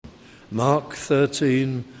Mark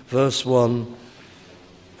 13, verse 1.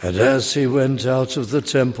 And as he went out of the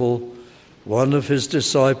temple, one of his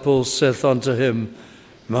disciples saith unto him,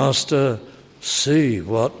 Master, see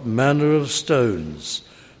what manner of stones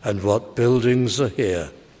and what buildings are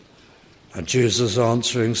here. And Jesus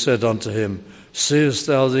answering said unto him, Seest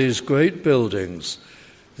thou these great buildings?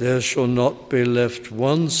 There shall not be left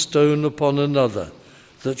one stone upon another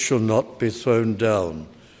that shall not be thrown down.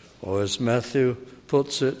 Or as Matthew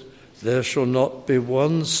puts it, there shall not be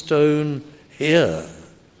one stone here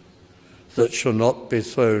that shall not be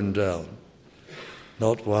thrown down.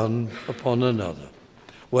 Not one upon another.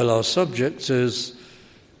 Well, our subject is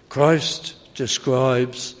Christ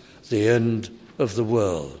describes the end of the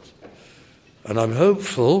world. And I'm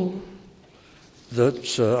hopeful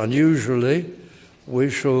that unusually we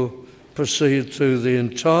shall proceed through the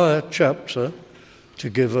entire chapter to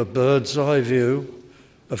give a bird's eye view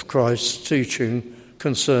of Christ's teaching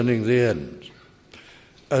concerning the end.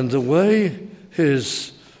 And the way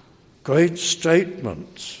his great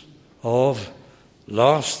statement of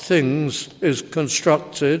last things is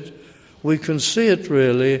constructed, we can see it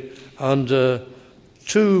really under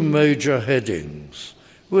two major headings.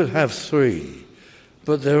 We'll have three,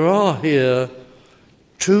 but there are here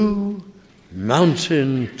two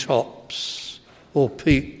mountain tops or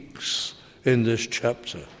peaks in this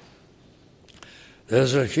chapter.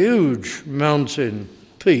 There's a huge mountain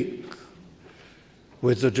peak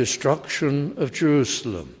with the destruction of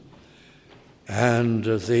Jerusalem and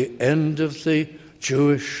the end of the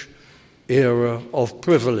Jewish era of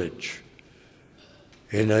privilege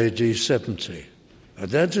in AD 70. And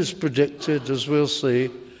that is predicted, as we'll see,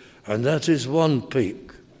 and that is one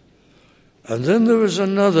peak. And then there is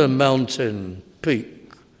another mountain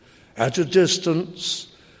peak at a distance,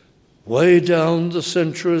 way down the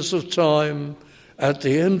centuries of time, at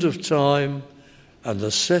the end of time, and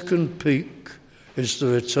the second peak is the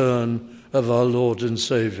return of our Lord and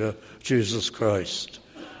Saviour, Jesus Christ,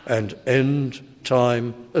 and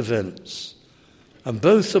end-time events. And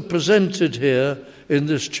both are presented here in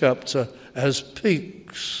this chapter as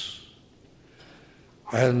peaks,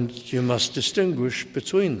 and you must distinguish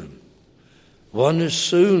between them. One is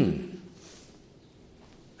soon,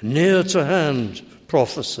 near to hand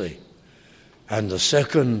prophecy, and the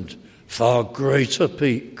second, far greater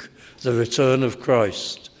peak, the return of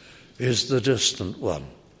Christ, is the distant one.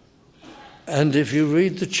 And if you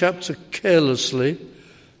read the chapter carelessly,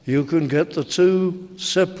 you can get the two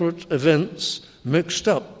separate events mixed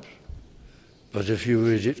up. But if you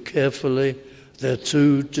read it carefully, they're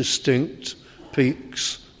two distinct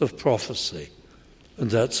peaks of prophecy.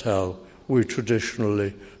 And that's how we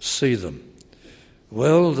traditionally see them.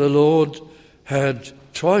 Well, the Lord had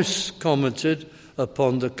twice commented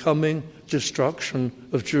upon the coming destruction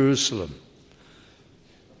of Jerusalem.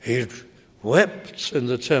 He wept in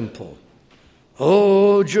the temple.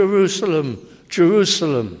 O Jerusalem,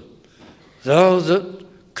 Jerusalem, thou that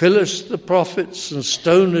killest the prophets and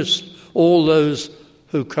stonest all those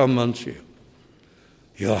who come unto you.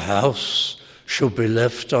 Your house shall be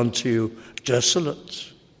left unto you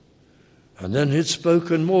desolate. And then he'd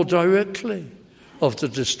spoken more directly of the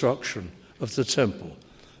destruction of the temple.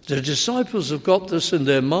 The disciples have got this in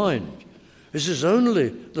their mind. This is only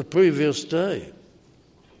the previous day.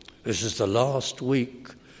 This is the last week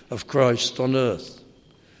of Christ on earth.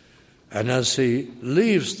 And as he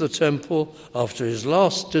leaves the temple after his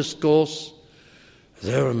last discourse,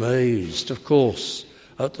 they're amazed, of course,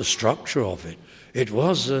 at the structure of it. It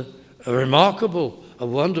was a remarkable, a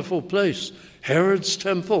wonderful place, Herod's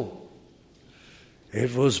temple.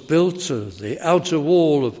 It was built to the outer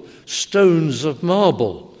wall of stones of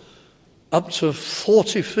marble, up to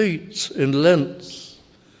 40 feet in length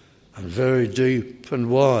and very deep and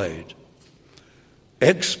wide,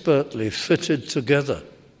 expertly fitted together.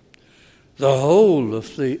 The whole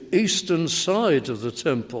of the eastern side of the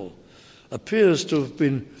temple appears to have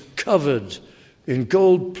been covered in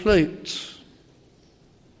gold plate.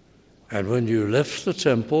 And when you left the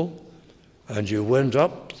temple and you went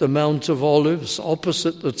up the Mount of Olives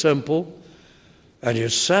opposite the temple, and you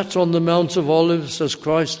sat on the Mount of Olives as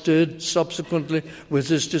Christ did subsequently with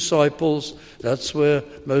his disciples, that's where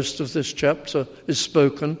most of this chapter is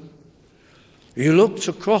spoken. You looked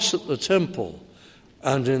across at the temple,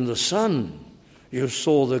 and in the sun you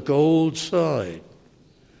saw the gold side.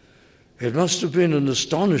 It must have been an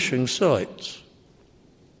astonishing sight.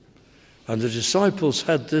 And the disciples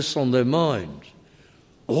had this on their mind.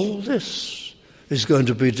 All this is going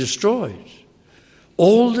to be destroyed.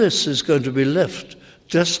 All this is going to be left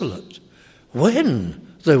desolate.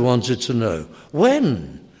 When? They wanted to know.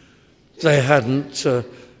 When? They hadn't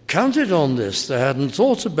counted on this. They hadn't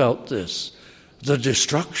thought about this. The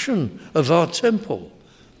destruction of our temple.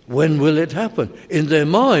 When will it happen? In their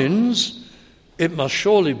minds, it must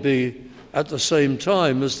surely be at the same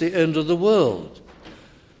time as the end of the world.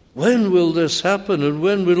 When will this happen, and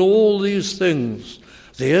when will all these things,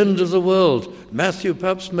 the end of the world? Matthew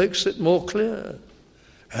perhaps makes it more clear,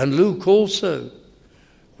 and Luke also.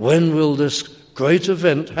 When will this great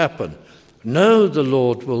event happen? No, the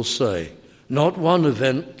Lord will say, not one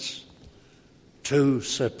event, two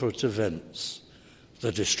separate events.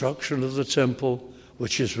 The destruction of the temple,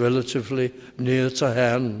 which is relatively near to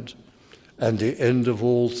hand, and the end of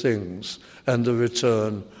all things, and the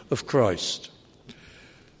return of Christ.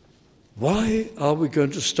 Why are we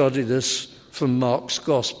going to study this from Mark's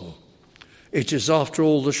Gospel? It is, after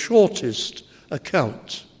all, the shortest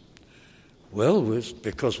account. Well,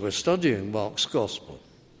 because we're studying Mark's Gospel.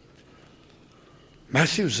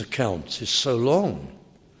 Matthew's account is so long,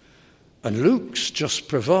 and Luke's just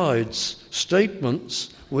provides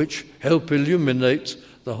statements which help illuminate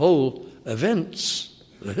the whole events,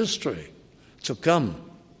 the history to come.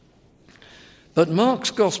 But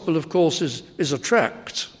Mark's Gospel, of course, is a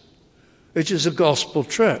tract. It is a gospel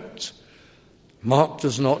tract. Mark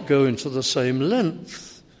does not go into the same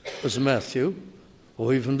length as Matthew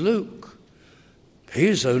or even Luke.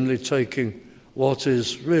 He's only taking what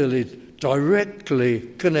is really directly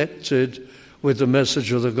connected with the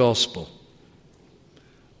message of the gospel.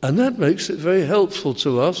 And that makes it very helpful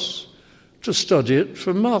to us to study it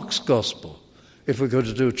from Mark's Gospel, if we're going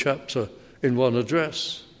to do a chapter in one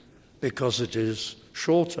address, because it is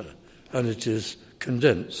shorter and it is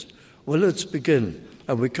condensed. Well, let's begin.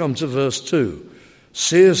 And we come to verse 2.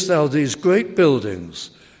 Seest thou these great buildings?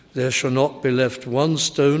 There shall not be left one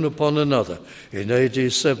stone upon another. In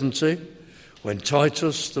AD 70, when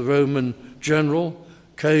Titus, the Roman general,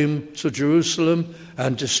 came to Jerusalem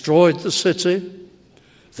and destroyed the city,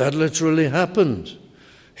 that literally happened.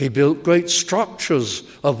 He built great structures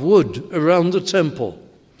of wood around the temple,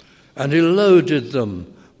 and he loaded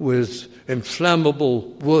them with inflammable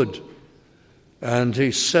wood, and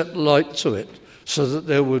he set light to it so that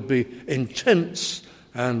there would be intense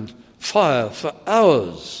and fire for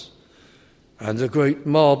hours. And the great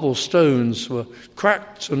marble stones were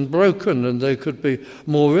cracked and broken, and they could be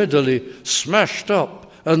more readily smashed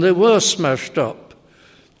up, and they were smashed up,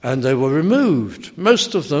 and they were removed,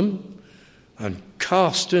 most of them, and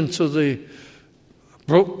cast into the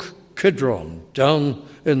brook Kidron down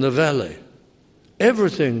in the valley.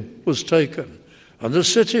 Everything was taken, and the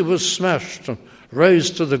city was smashed and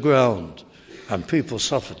razed to the ground, and people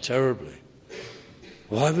suffered terribly.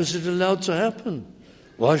 Why was it allowed to happen?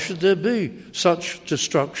 Why should there be such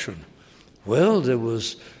destruction? Well, there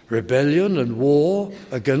was rebellion and war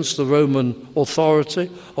against the Roman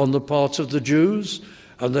authority on the part of the Jews,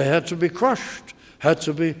 and they had to be crushed, had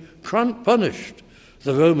to be punished.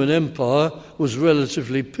 The Roman Empire was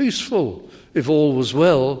relatively peaceful, if all was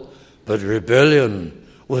well, but rebellion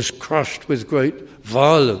was crushed with great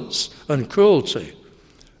violence and cruelty.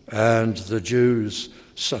 And the Jews,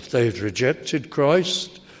 they'd rejected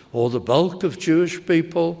Christ, or the bulk of Jewish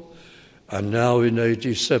people, and now in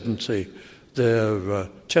AD 70 their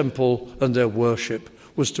temple and their worship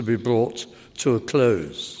was to be brought to a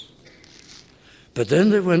close. But then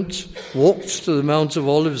they walked to the Mount of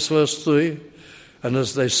Olives, verse 3, and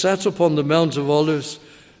as they sat upon the Mount of Olives,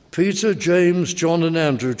 Peter, James, John and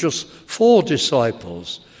Andrew, just 4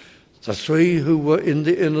 disciples, the 3 who were in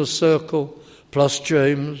the inner circle, plus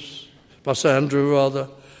Andrew,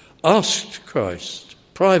 asked Christ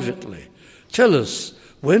privately, tell us,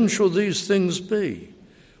 when shall these things be?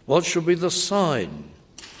 What shall be the sign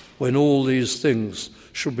when all these things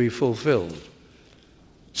shall be fulfilled?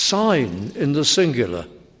 Sign in the singular.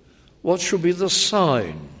 What shall be the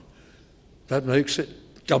sign? That makes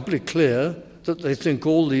it doubly clear that they think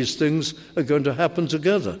all these things are going to happen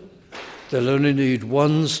together. They'll only need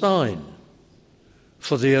one sign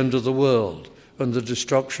for the end of the world and the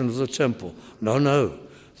destruction of the temple. No,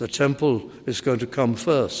 the temple is going to come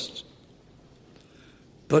first.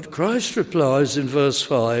 But Christ replies in verse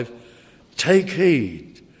 5, take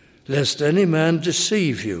heed, lest any man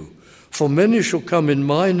deceive you, for many shall come in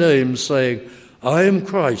my name, saying, I am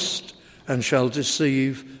Christ, and shall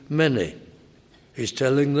deceive many. He's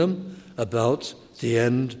telling them about the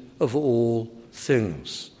end of all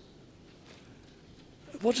things.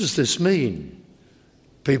 What does this mean?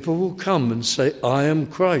 People will come and say, I am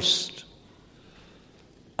Christ.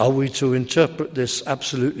 Are we to interpret this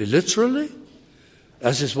absolutely literally,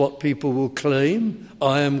 as is what people will claim,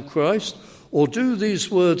 I am Christ? Or do these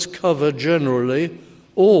words cover generally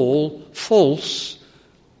all false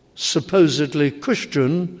supposedly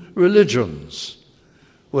Christian religions,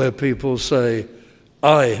 where people say,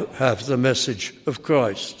 I have the message of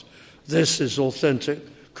Christ. This is authentic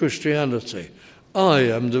Christianity. I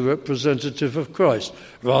am the representative of Christ.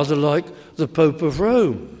 Rather like the Pope of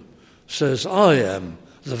Rome says, I am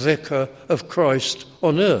the vicar of Christ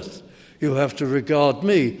on earth. You have to regard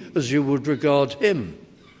me as you would regard him.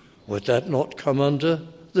 Would that not come under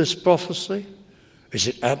this prophecy? Is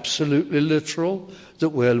it absolutely literal that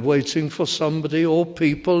we're waiting for somebody or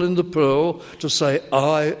people in the plural to say,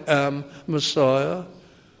 I am Messiah?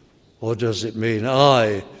 Or does it mean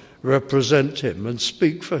I represent him and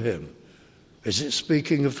speak for him? Is it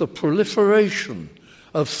speaking of the proliferation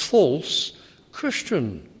of false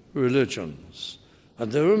Christian religions?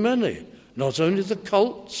 And there are many, not only the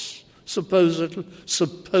cults,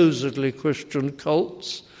 supposedly Christian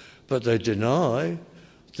cults, but they deny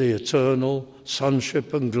the eternal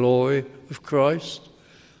sonship and glory of Christ,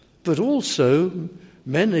 but also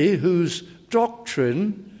many whose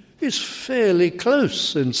doctrine is fairly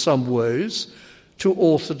close in some ways to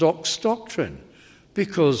orthodox doctrine,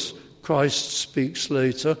 because Christ speaks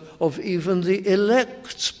later of even the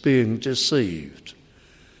elect being deceived.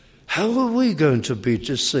 How are we going to be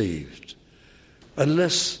deceived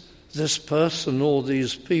unless this person or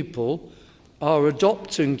these people are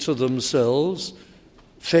adopting to themselves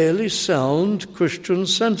fairly sound Christian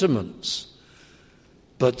sentiments?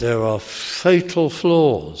 But there are fatal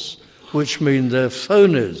flaws, which mean they're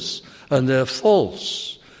phonies and they're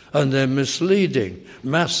false and they're misleading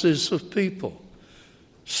masses of people.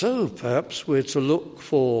 So perhaps we're to look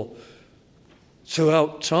for,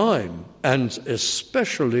 throughout time, and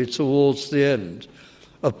especially towards the end,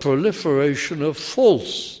 a proliferation of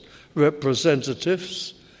false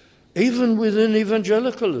representatives, even within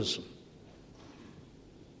evangelicalism.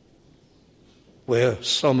 We're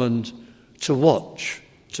summoned to watch,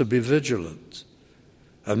 to be vigilant,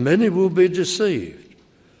 and many will be deceived.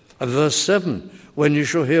 And verse 7, when you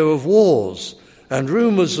shall hear of wars and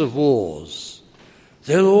rumours of wars,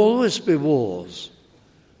 there'll always be wars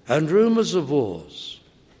and rumours of wars.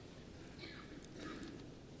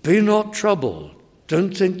 Be not troubled.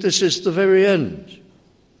 Don't think this is the very end.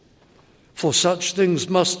 For such things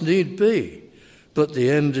must need be, but the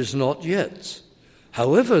end is not yet.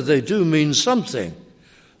 However, they do mean something.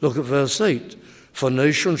 Look at verse 8. For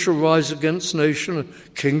nation shall rise against nation,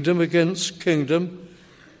 and kingdom against kingdom.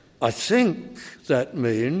 I think that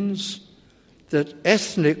means that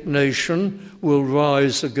ethnic nation will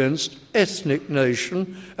rise against ethnic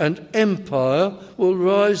nation, and empire will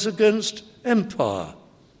rise against empire.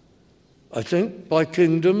 I think by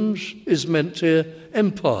kingdoms is meant here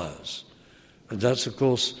empires. And that's, of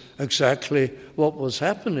course, exactly what was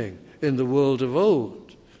happening in the world of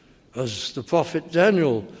old, as the prophet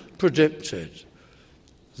Daniel predicted.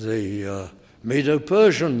 The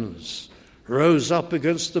Medo-Persians rose up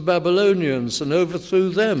against the Babylonians and overthrew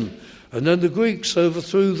them, and then the Greeks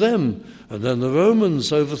overthrew them, and then the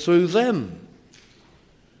Romans overthrew them.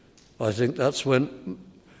 I think that's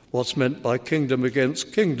what's meant by kingdom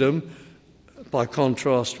against kingdom, by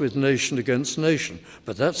contrast with nation against nation.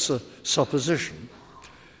 But that's a supposition.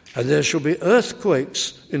 And there shall be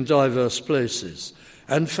earthquakes in diverse places,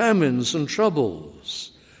 and famines and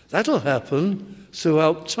troubles. That'll happen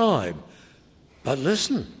throughout time. But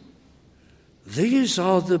listen, these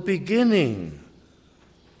are the beginning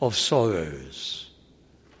of sorrows.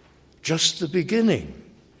 Just the beginning.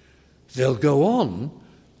 They'll go on,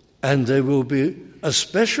 and they will be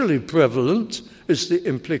especially prevalent, is the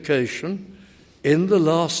implication, in the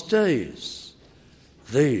last days.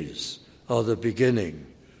 These are the beginning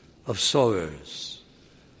of sorrows.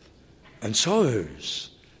 And sorrows,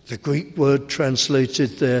 the Greek word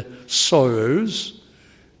translated there, sorrows,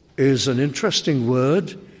 is an interesting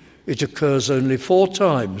word. It occurs only 4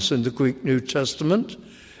 times in the Greek New Testament,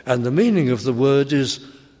 and the meaning of the word is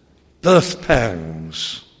birth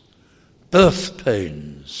pangs, birth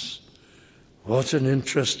pains. What an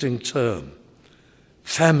interesting term.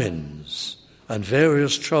 Famines and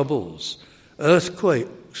various troubles,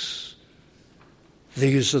 earthquakes.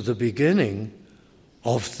 These are the beginning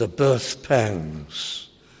of the birth pangs.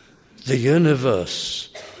 The universe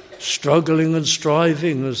struggling and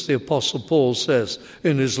striving, as the Apostle Paul says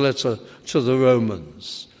in his letter to the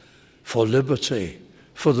Romans, for liberty,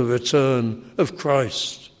 for the return of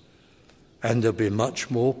Christ. And they'll be much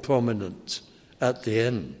more prominent at the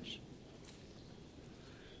end.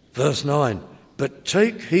 Verse 9, but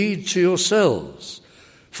take heed to yourselves,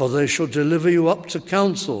 for they shall deliver you up to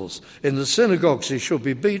councils. In the synagogues you shall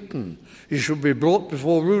be beaten. You shall be brought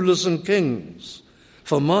before rulers and kings,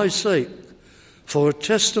 for my sake, for a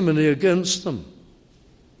testimony against them.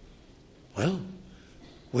 Well,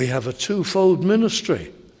 we have a twofold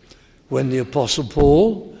ministry. When the Apostle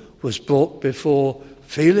Paul was brought before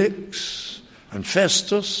Felix and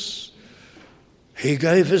Festus, he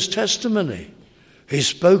gave his testimony. He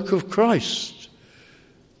spoke of Christ.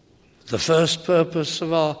 The first purpose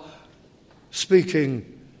of our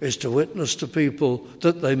speaking is to witness to people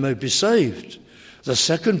that they may be saved. The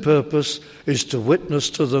second purpose is to witness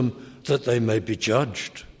to them that they may be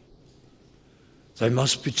judged. They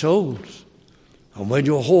must be told. And when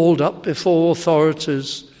you're hauled up before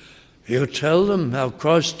authorities, you tell them how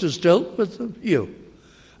Christ has dealt with you,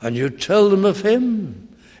 and you tell them of him.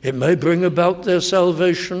 It may bring about their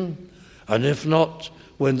salvation, and if not,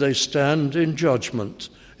 when they stand in judgment,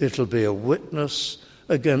 it'll be a witness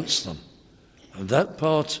against them. And that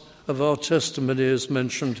part of our testimony is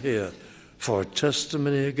mentioned here, for a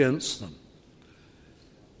testimony against them.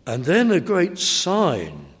 And then a great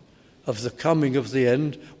sign of the coming of the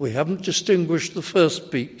end. We haven't distinguished the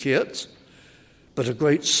first peak yet, but a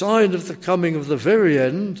great sign of the coming of the very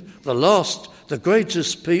end, the last, the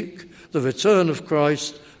greatest peak, the return of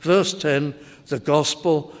Christ. Verse 10, the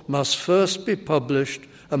gospel must first be published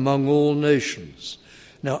among all nations.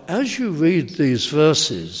 Now, as you read these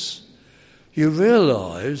verses, you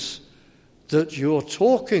realize that you're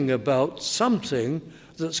talking about something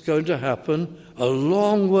that's going to happen a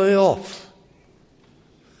long way off.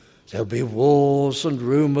 There'll be wars and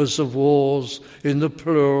rumors of wars in the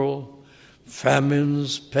plural,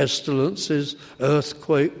 famines, pestilences,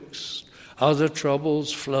 earthquakes, other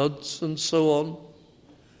troubles, floods, and so on.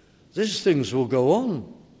 These things will go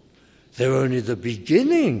on. They're only the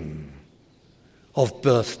beginning of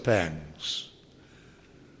birth pangs.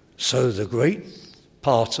 So the great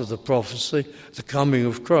part of the prophecy, the coming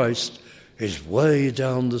of Christ, is way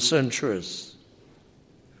down the centuries.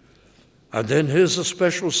 And then here's a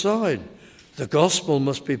special sign. The gospel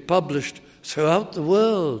must be published throughout the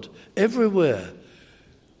world, everywhere.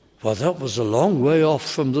 Well, that was a long way off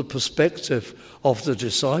from the perspective of the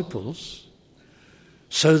disciples.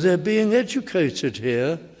 So they're being educated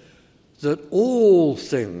here that all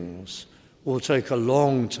things will take a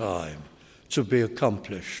long time to be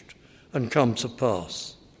accomplished and come to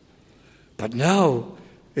pass. But now,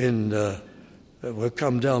 we'll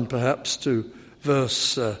come down perhaps to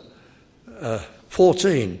verse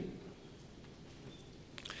 14.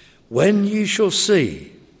 When ye shall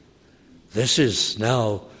see, this is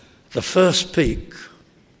now the first peak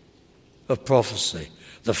of prophecy,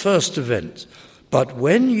 the first event. But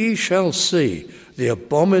when ye shall see the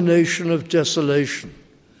abomination of desolation,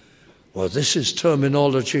 well, this is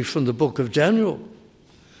terminology from the book of Daniel.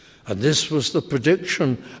 And this was the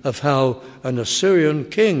prediction of how an Assyrian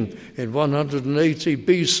king in 180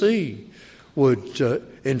 BC would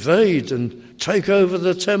invade and take over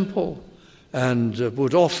the temple and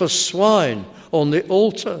would offer swine on the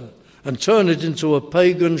altar and turn it into a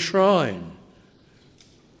pagan shrine.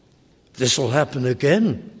 This will happen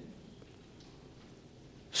again,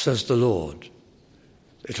 says the Lord.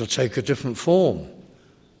 It'll take a different form.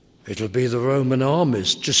 It'll be the Roman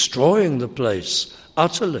armies destroying the place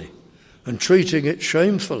utterly and treating it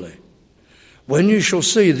shamefully. When you shall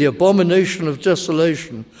see the abomination of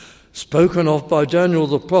desolation spoken of by Daniel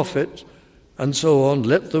the prophet, and so on,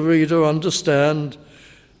 let the reader understand.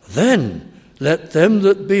 Then let them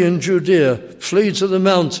that be in Judea flee to the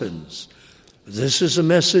mountains. This is a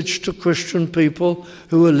message to Christian people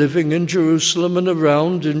who are living in Jerusalem and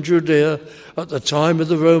around in Judea at the time of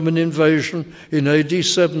the Roman invasion in AD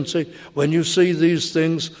 70. When you see these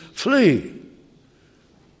things, flee.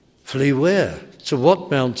 Flee where? To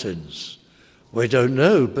what mountains? We don't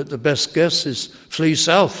know, but the best guess is flee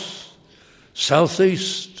south,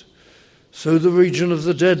 southeast, through the region of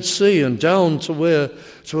the Dead Sea and down to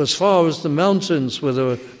as far as the mountains where there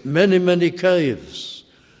are many, many caves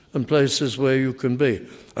and places where you can be.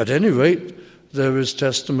 At any rate, there is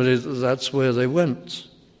testimony that that's where they went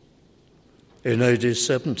in AD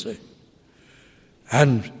 70.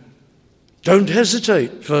 And don't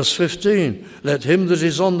hesitate, verse 15. Let him that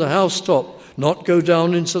is on the housetop not go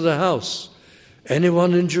down into the house.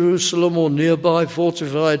 Anyone in Jerusalem or nearby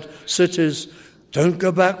fortified cities, don't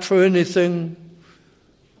go back for anything.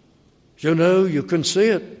 You know, you can see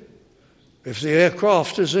it. If the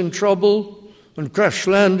aircraft is in trouble and crash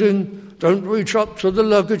landing, don't reach up to the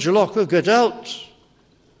luggage locker, get out.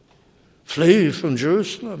 Flee from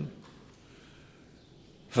Jerusalem.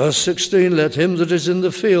 Verse 16, let him that is in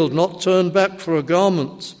the field not turn back for a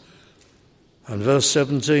garment. And verse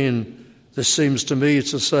 17, this seems to me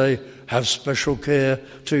to say, have special care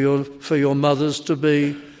for your mothers to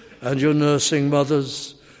be and your nursing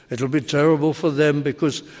mothers. It'll be terrible for them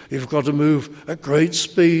because you've got to move at great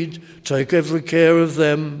speed, take every care of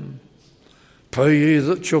them. Pray ye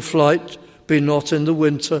that your flight be not in the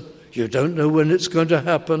winter. You don't know when it's going to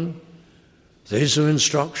happen. These are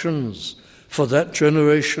instructions for that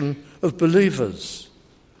generation of believers.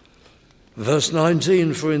 Verse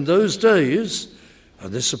 19, for in those days,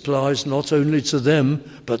 and this applies not only to them,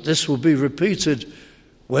 but this will be repeated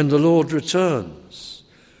when the Lord returns.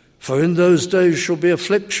 For in those days shall be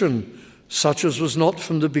affliction, such as was not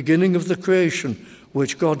from the beginning of the creation,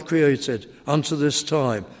 which God created unto this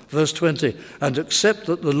time. Verse 20, and except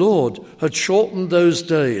that the Lord had shortened those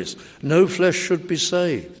days, no flesh should be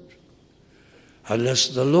saved. Unless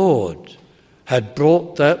the Lord had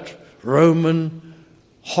brought that Roman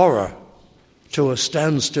horror to a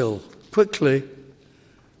standstill quickly,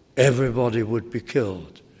 everybody would be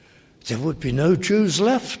killed. There would be no Jews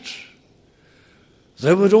left.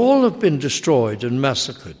 They would all have been destroyed and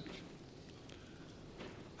massacred.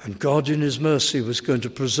 And God in his mercy was going to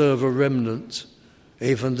preserve a remnant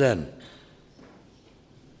even then.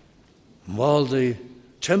 And while the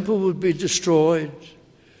temple would be destroyed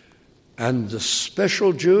and the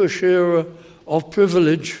special Jewish era of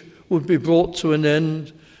privilege would be brought to an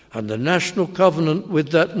end and the national covenant with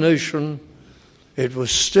that nation, it was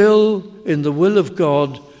still in the will of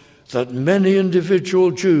God that many individual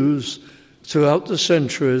Jews throughout the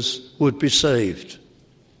centuries would be saved.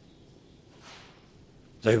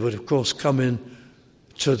 They would, of course, come in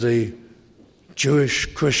to the Jewish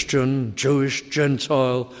Christian, Jewish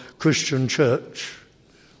Gentile Christian church.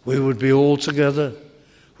 We would be all together.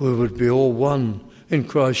 We would be all one in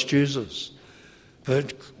Christ Jesus.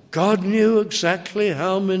 But God knew exactly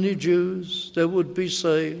how many Jews there would be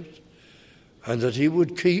saved, and that he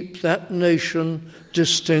would keep that nation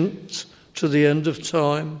distinct to the end of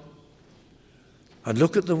time. And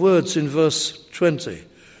look at the words in verse 20.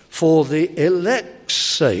 For the elect's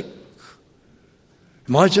sake, it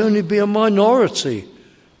might only be a minority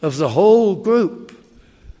of the whole group,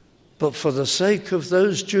 but for the sake of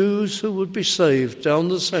those Jews who would be saved down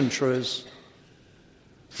the centuries,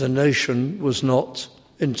 the nation was not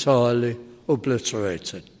entirely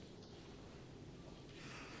obliterated.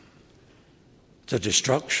 The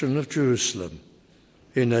destruction of Jerusalem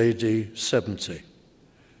in AD 70.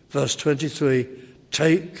 Verse 23,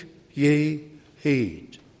 take ye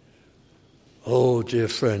heed. Oh, dear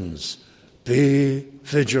friends, be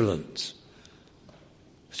vigilant.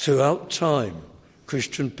 Throughout time,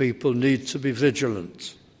 Christian people need to be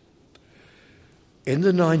vigilant. In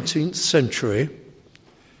the 19th century,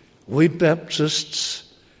 we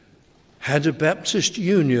Baptists had a Baptist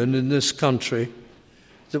union in this country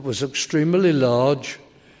that was extremely large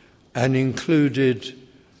and included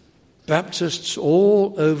Baptists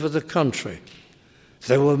all over the country.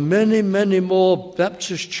 There were many, many more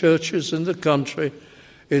Baptist churches in the country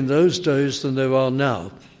in those days than there are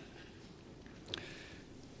now.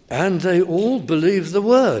 And they all believed the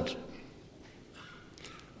word.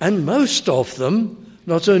 And most of them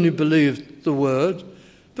not only believed the word,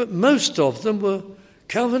 but most of them were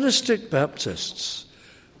Calvinistic Baptists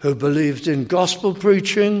who believed in gospel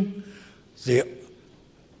preaching, the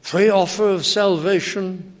free offer of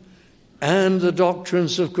salvation, and the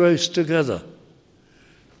doctrines of grace together.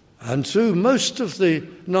 And through most of the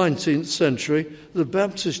 19th century, the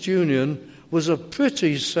Baptist Union was a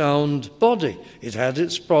pretty sound body. It had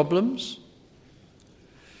its problems.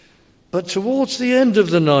 But towards the end of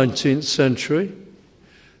the 19th century,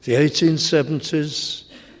 the 1870s,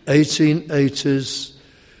 1880s,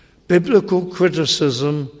 biblical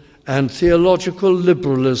criticism and theological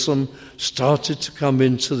liberalism started to come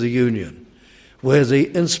into the Union, where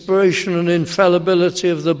the inspiration and infallibility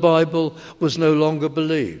of the Bible was no longer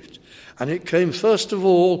believed. And it came first of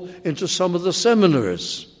all into some of the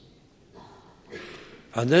seminaries.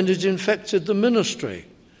 And then it infected the ministry.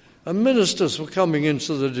 And ministers were coming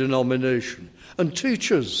into the denomination, and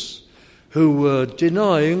teachers who were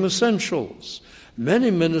denying essentials.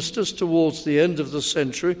 Many ministers towards the end of the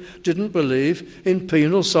century didn't believe in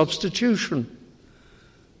penal substitution,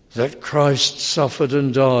 that Christ suffered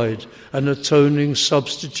and died, an atoning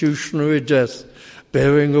substitutionary death,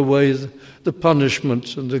 bearing away the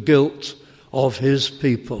punishment and the guilt of his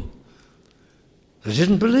people. They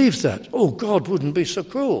didn't believe that. Oh, God wouldn't be so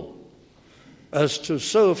cruel as to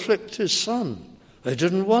so afflict his Son. They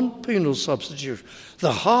didn't want penal substitution.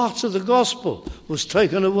 The heart of the gospel was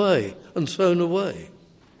taken away and thrown away.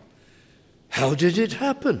 How did it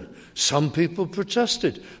happen? Some people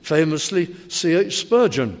protested. Famously, C.H.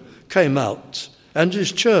 Spurgeon came out and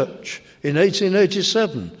his church in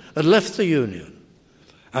 1887 and left the Union.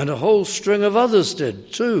 And a whole string of others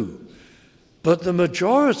did too. But the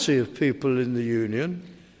majority of people in the Union,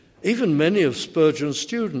 even many of Spurgeon's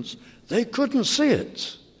students, they couldn't see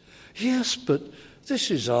it. Yes, but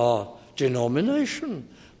this is our denomination.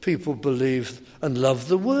 People believe and love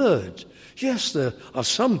the word. Yes, there are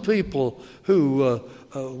some people who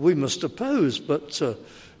we must oppose, but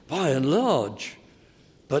by and large.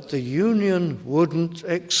 But the Union wouldn't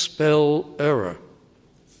expel error.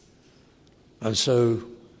 And so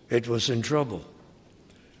it was in trouble.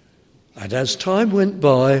 And as time went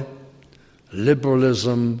by,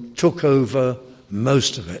 liberalism took over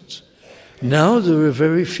most of it. Now there are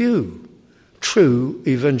very few true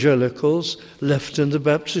evangelicals left in the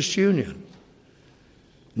Baptist Union.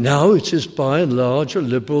 Now it is by and large a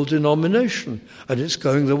liberal denomination, and it's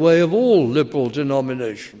going the way of all liberal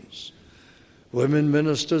denominations. Women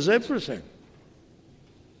ministers, everything.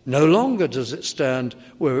 No longer does it stand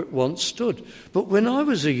where it once stood. But when I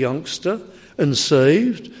was a youngster and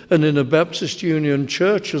saved and in a Baptist Union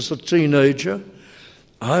church as a teenager,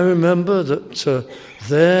 I remember that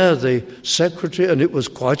there the secretary, and it was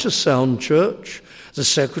quite a sound church, the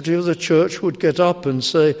secretary of the church would get up and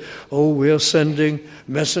say, "Oh, we are sending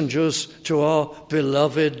messengers to our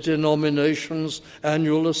beloved denomination's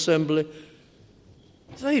annual assembly."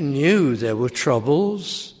 They knew there were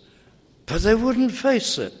troubles, but they wouldn't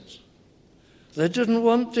face it. They didn't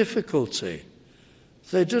want difficulty.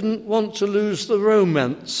 They didn't want to lose the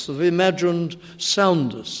romance of imagined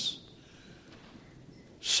soundness.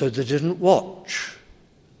 So they didn't watch.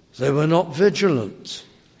 They were not vigilant.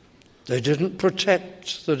 They didn't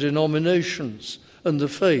protect the denominations and the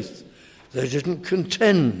faith. They didn't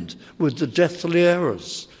contend with the deathly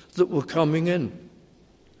errors that were coming in.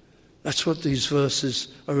 That's what these verses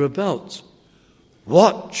are about.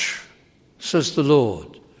 Watch, says the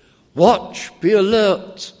Lord. Watch, be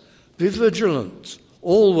alert, be vigilant,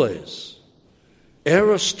 always.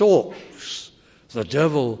 Error stalks. The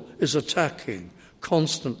devil is attacking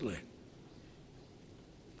constantly.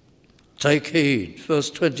 Take heed,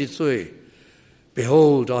 verse 23.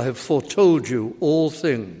 Behold, I have foretold you all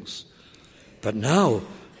things. But now,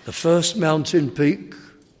 the first mountain peak,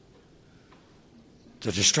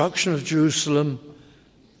 the destruction of Jerusalem.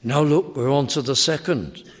 Now look, we're on to the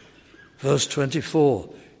second. Verse 24.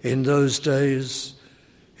 In those days,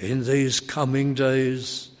 in these coming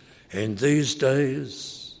days, in these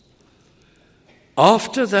days.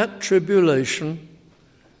 After that tribulation,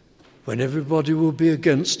 when everybody will be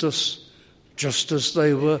against us, just as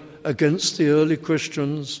they were against the early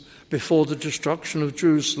Christians before the destruction of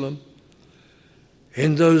Jerusalem.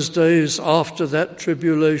 In those days after that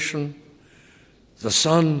tribulation, the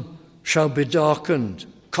sun shall be darkened,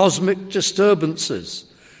 cosmic disturbances,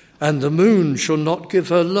 and the moon shall not give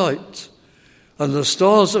her light, and the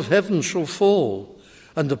stars of heaven shall fall,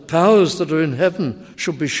 and the powers that are in heaven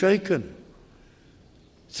shall be shaken.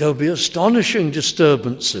 There'll be astonishing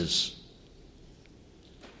disturbances.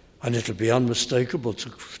 And it'll be unmistakable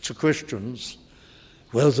to Christians.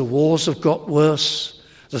 Well, the wars have got worse.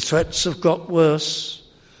 The threats have got worse.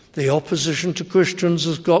 The opposition to Christians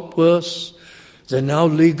has got worse. They're now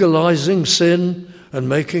legalizing sin and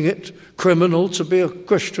making it criminal to be a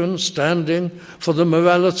Christian, standing for the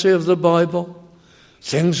morality of the Bible.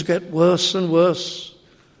 Things get worse and worse.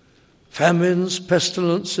 Famines,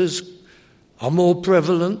 pestilences are more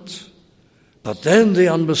prevalent. But then the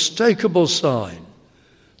unmistakable sign,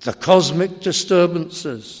 the cosmic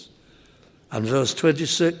disturbances. And verse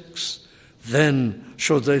 26, then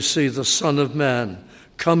shall they see the Son of Man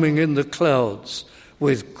coming in the clouds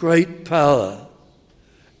with great power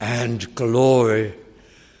and glory.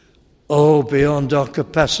 Oh, beyond our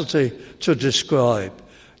capacity to describe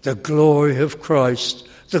the glory of Christ,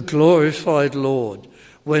 the glorified Lord,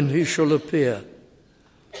 when he shall appear.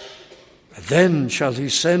 Then shall he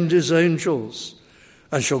send his angels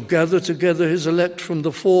and shall gather together his elect from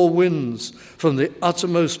the four winds, from the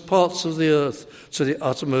uttermost parts of the earth to the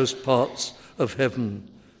uttermost parts of heaven,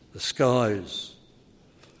 the skies.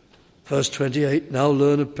 Verse 28, now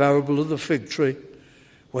learn a parable of the fig tree.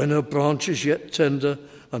 When her branch is yet tender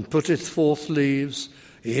and putteth forth leaves,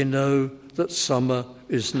 ye know that summer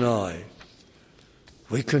is nigh.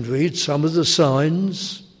 We can read some of the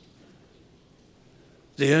signs.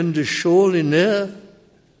 The end is surely near.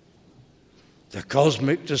 The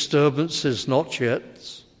cosmic disturbance is not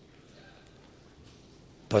yet.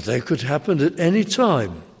 But they could happen at any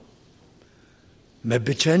time.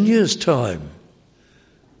 Maybe 10 years' time.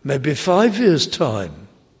 Maybe 5 years' time.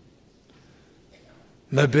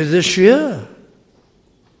 Maybe this year.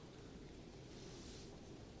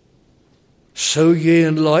 So ye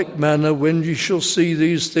in like manner, when ye shall see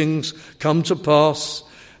these things come to pass,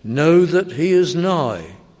 know that he is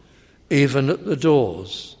nigh, even at the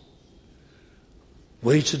doors.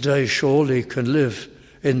 We today surely can live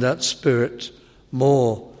in that spirit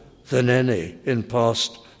more than any in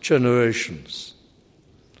past generations.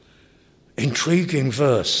 Intriguing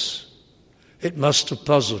verse. It must have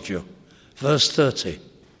puzzled you. Verse 30.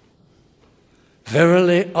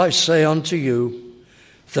 Verily I say unto you,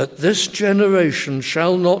 that this generation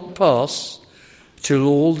shall not pass till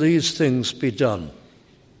all these things be done.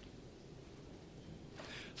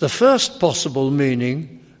 The first possible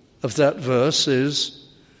meaning of that verse is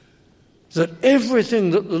that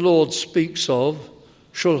everything that the Lord speaks of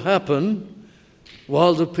shall happen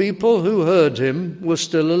while the people who heard him were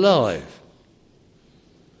still alive.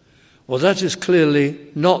 Well, that is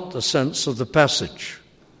clearly not the sense of the passage,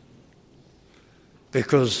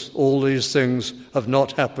 because all these things have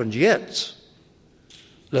not happened yet,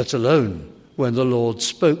 let alone when the Lord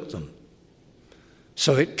spoke them.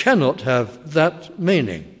 So it cannot have that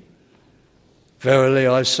meaning. Verily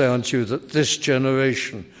I say unto you that this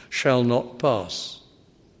generation shall not pass.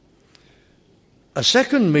 A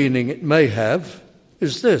second meaning it may have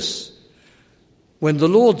is this. When the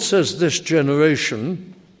Lord says this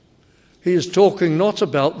generation, he is talking not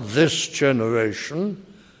about this generation,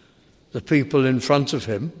 the people in front of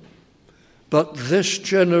him, but this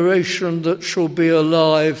generation that shall be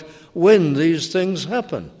alive when these things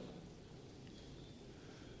happen.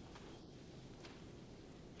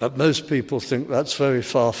 But most people think that's very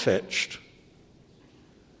far-fetched.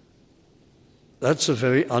 That's a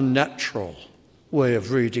very unnatural way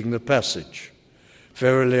of reading the passage.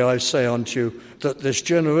 Verily I say unto you that this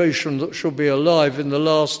generation that shall be alive in the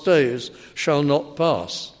last days shall not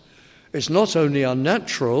pass. It's not only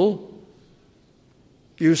unnatural,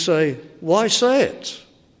 you say, why say it?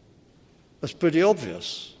 It's pretty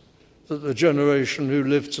obvious that the generation who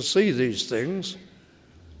live to see these things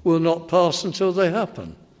will not pass until they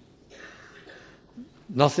happen.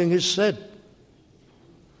 Nothing is said.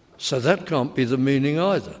 So that can't be the meaning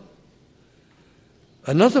either.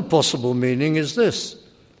 Another possible meaning is this,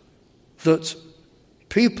 that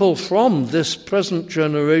people from this present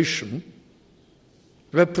generation,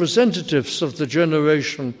 representatives of the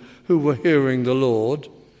generation who were hearing the Lord,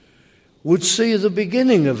 would see the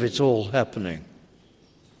beginning of it all happening.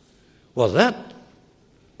 Well, that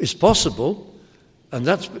is possible, and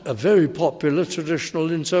that's a very popular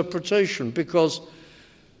traditional interpretation, because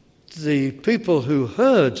the people who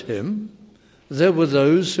heard him, there were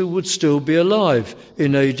those who would still be alive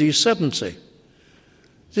in AD 70.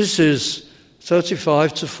 This is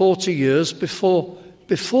 35 to 40 years before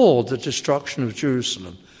the destruction of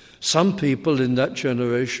Jerusalem. Some people in that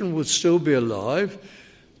generation would still be alive.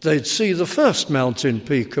 They'd see the first mountain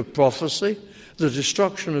peak of prophecy, the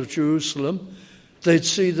destruction of Jerusalem. They'd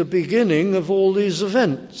see the beginning of all these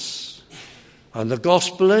events and the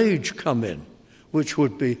gospel age come in, which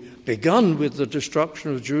would be begun with the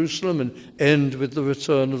destruction of Jerusalem and end with the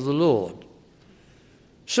return of the Lord.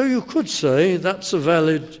 So you could say that's a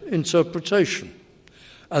valid interpretation.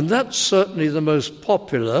 And that's certainly the most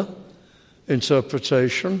popular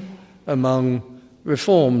interpretation among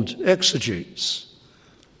Reformed exegetes.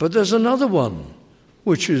 But there's another one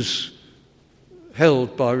which is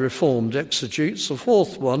held by Reformed exegetes, a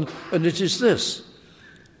fourth one, and it is this,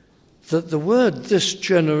 that the word "this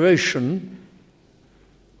generation"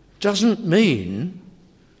 doesn't mean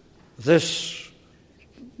this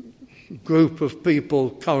group of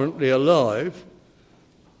people currently alive,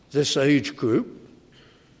 this age group.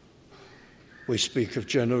 We speak of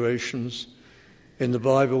generations. In the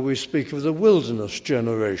Bible, we speak of the wilderness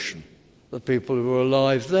generation, the people who were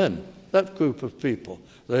alive then, that group of people.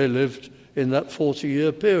 They lived in that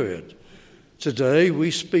 40-year period. Today,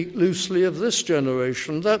 we speak loosely of this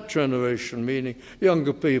generation, that generation, meaning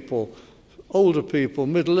younger people, older people,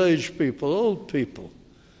 middle-aged people, old people.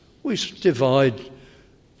 We divide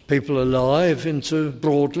people alive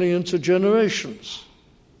broadly into generations.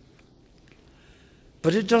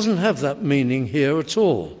 But it doesn't have that meaning here at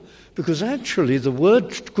all, because actually the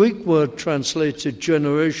Greek word translated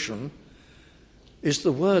generation is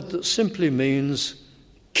the word that simply means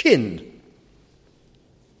kin,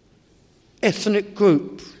 ethnic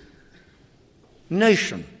group,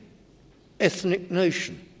 nation, ethnic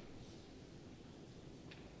nation,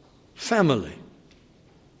 family.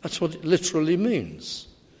 That's what it literally means.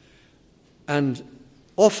 And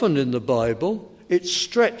often in the Bible, it's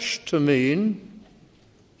stretched to mean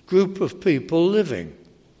group of people living.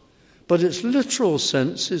 But its literal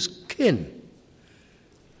sense is kin.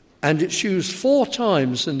 And it's used 4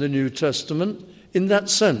 times in the New Testament in that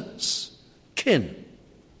sense, kin.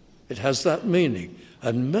 It has that meaning.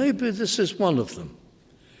 And maybe this is one of them.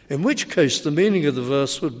 In which case the meaning of the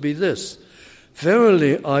verse would be this: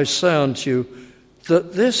 verily I say unto you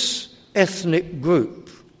that this ethnic group,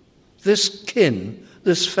 this kin,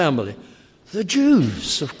 this family, the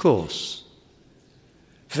Jews, of course,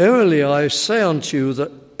 verily I say unto you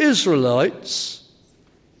that Israelites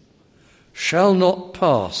shall not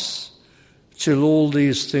pass till all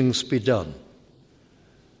these things be done.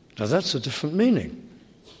 Now that's a different meaning.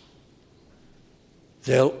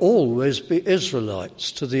 There'll always be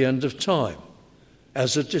Israelites to the end of time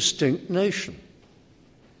as a distinct nation.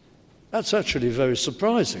 That's actually very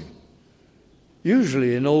surprising.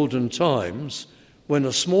 Usually in olden times, when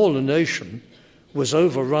a smaller nation was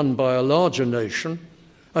overrun by a larger nation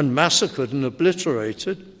and massacred and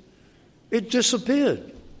obliterated, it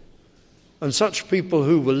disappeared. And such people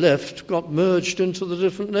who were left got merged into the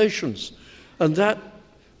different nations. And that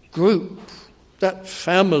group, that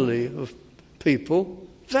family of people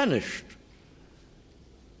vanished.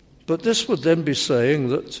 But this would then be saying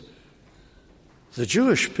that the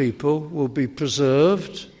Jewish people will be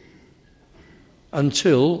preserved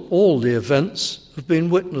until all the events have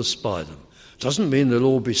been witnessed by them. Doesn't mean they'll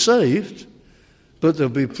all be saved, but they'll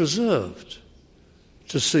be preserved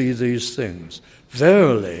to see these things.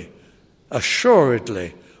 Verily,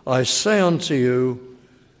 assuredly, I say unto you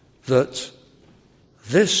that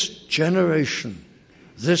this generation,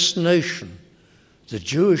 this nation, the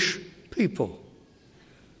Jewish people,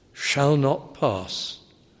 shall not pass.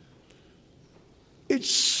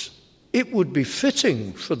 It would be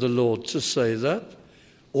fitting for the Lord to say that.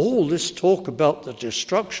 All this talk about the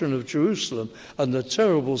destruction of Jerusalem and the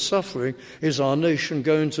terrible suffering, is our nation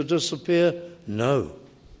going to disappear? No.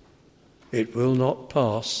 It will not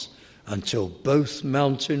pass until both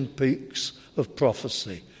mountain peaks of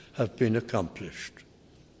prophecy have been accomplished.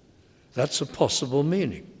 That's a possible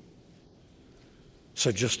meaning. So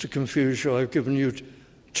just to confuse you, I've given you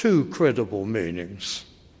two credible meanings.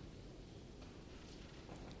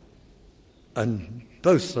 And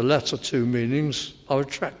both the latter two meanings are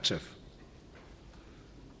attractive.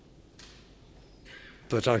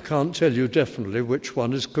 But I can't tell you definitely which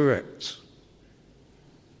one is correct.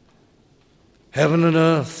 Heaven and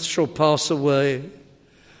earth shall pass away,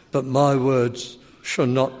 but my words shall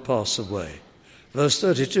not pass away. Verse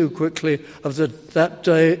 32 quickly, of that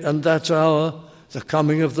day and that hour, the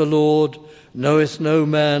coming of the Lord, knoweth no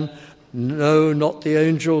man, no, not the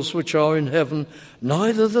angels which are in heaven,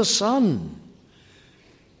 neither the Son.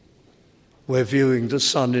 We're viewing the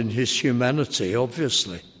Son in his humanity,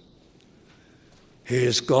 obviously. He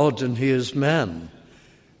is God and he is man.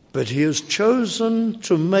 But he has chosen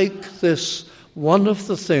to make this one of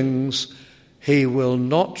the things he will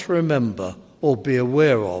not remember or be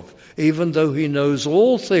aware of, even though he knows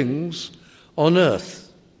all things on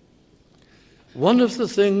earth. One of the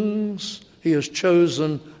things he has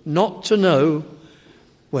chosen not to know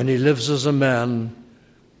when he lives as a man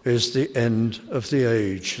is the end of the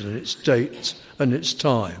age and its date and its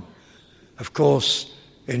time. Of course,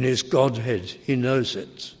 in his Godhead, he knows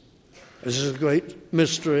it. This is a great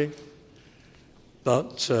mystery.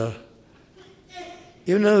 But,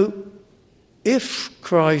 if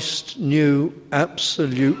Christ knew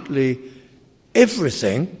absolutely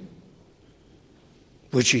everything,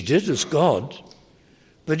 which he did as God,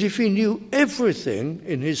 but if he knew everything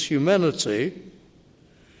in his humanity,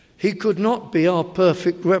 he could not be our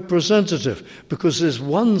perfect representative, because there's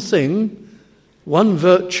one thing, one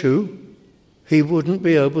virtue, he wouldn't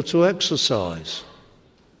be able to exercise.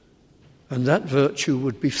 And that virtue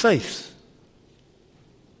would be faith,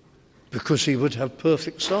 because he would have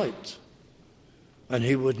perfect sight, and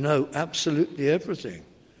he would know absolutely everything.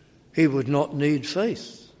 He would not need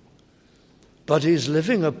faith. But he's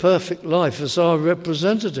living a perfect life as our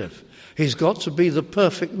representative. He's got to be the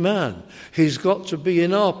perfect man. He's got to be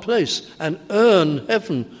in our place and earn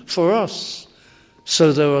heaven for us.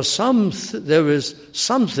 So there is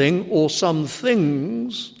something or some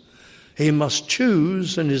things he must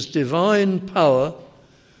choose in his divine power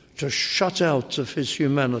to shut out of his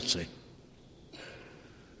humanity,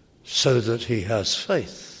 so that he has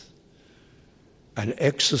faith and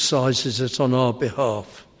exercises it on our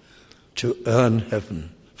behalf to earn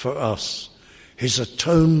heaven for us. His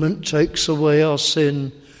atonement takes away our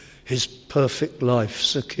sin. His perfect life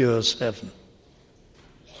secures heaven.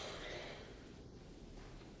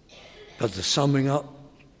 But the summing up,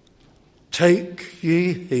 take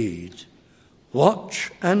ye heed,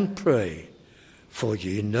 watch and pray, for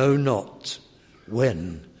ye know not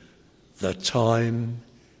when the time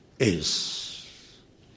is.